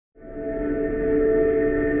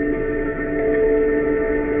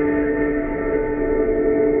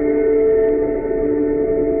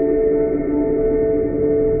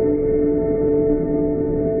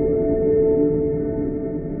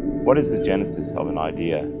is the genesis of an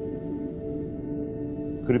idea?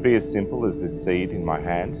 Could it be as simple as this seed in my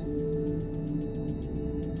hand?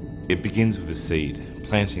 It begins with a seed,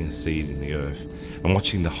 planting a seed in the earth and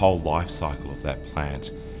watching the whole life cycle of that plant.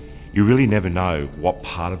 You really never know what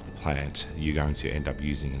part of the plant you're going to end up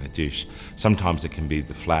using in a dish. Sometimes it can be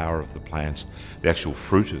the flower of the plant, the actual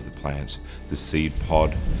fruit of the plant, the seed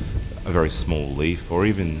pod, a very small leaf, or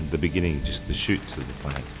even the beginning, just the shoots of the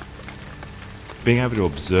plant. Being able to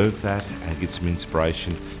observe that and get some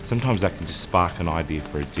inspiration, sometimes that can just spark an idea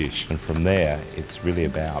for a dish. And from there, it's really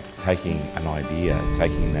about taking an idea,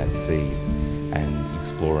 taking that seed and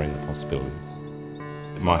exploring the possibilities.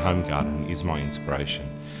 My home garden is my inspiration.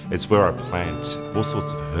 It's where I plant all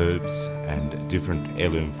sorts of herbs and different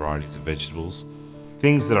heirloom varieties of vegetables,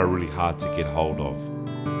 things that are really hard to get hold of.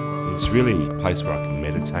 It's really a place where I can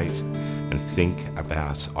meditate and think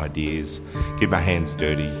about ideas, get my hands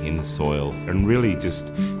dirty in the soil and really just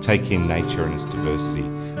take in nature and its diversity.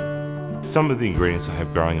 Some of the ingredients I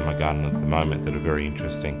have growing in my garden at the moment that are very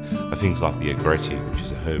interesting are things like the agretti, which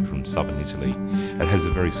is a herb from southern Italy. It has a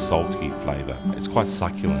very salty flavour. It's quite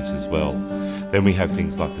succulent as well. Then we have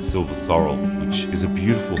things like the silver sorrel, which is a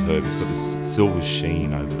beautiful herb. It's got this silver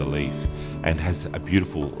sheen over the leaf and has a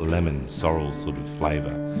beautiful lemon sorrel sort of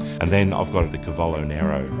flavour. And then I've got the cavallo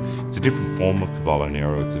nero. It's a different form of cavallo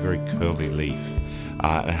nero. It's a very curly leaf.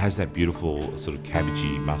 And it has that beautiful sort of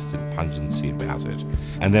cabbagey mustard pungency about it.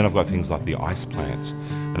 And then I've got things like the ice plant.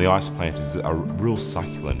 And the ice plant is a real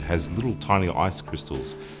succulent, has little tiny ice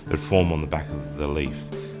crystals that form on the back of the leaf.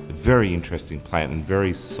 A very interesting plant and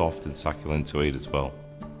very soft and succulent to eat as well.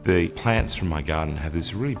 The plants from my garden have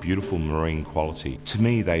this really beautiful marine quality. To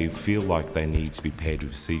me, they feel like they need to be paired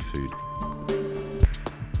with seafood.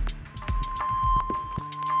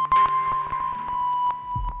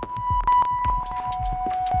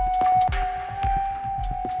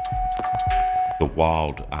 The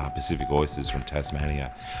wild Pacific oysters from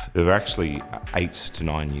Tasmania. They're actually 8 to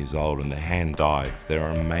 9 years old and they're hand dive. They're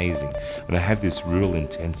amazing and they have this real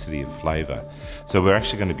intensity of flavour. So we're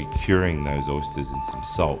actually going to be curing those oysters in some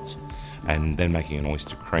salt and then making an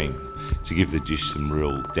oyster cream to give the dish some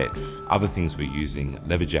real depth. Other things we're using,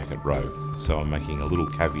 leather jacket roe. So I'm making a little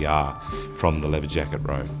caviar from the leather jacket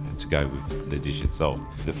roe to go with the dish itself.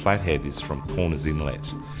 The flathead is from Corners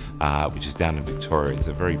Inlet, which is down in Victoria. It's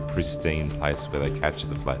a very pristine place where they catch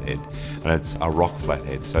the flathead, and it's a rock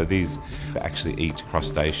flathead. So these actually eat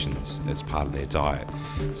crustaceans as part of their diet.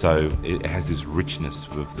 So it has this richness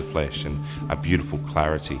with the flesh and a beautiful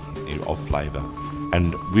clarity of flavour.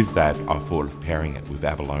 And with that, I thought of pairing it with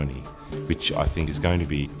abalone, which I think is going to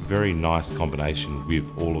be a very nice combination with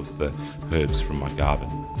all of the herbs from my garden.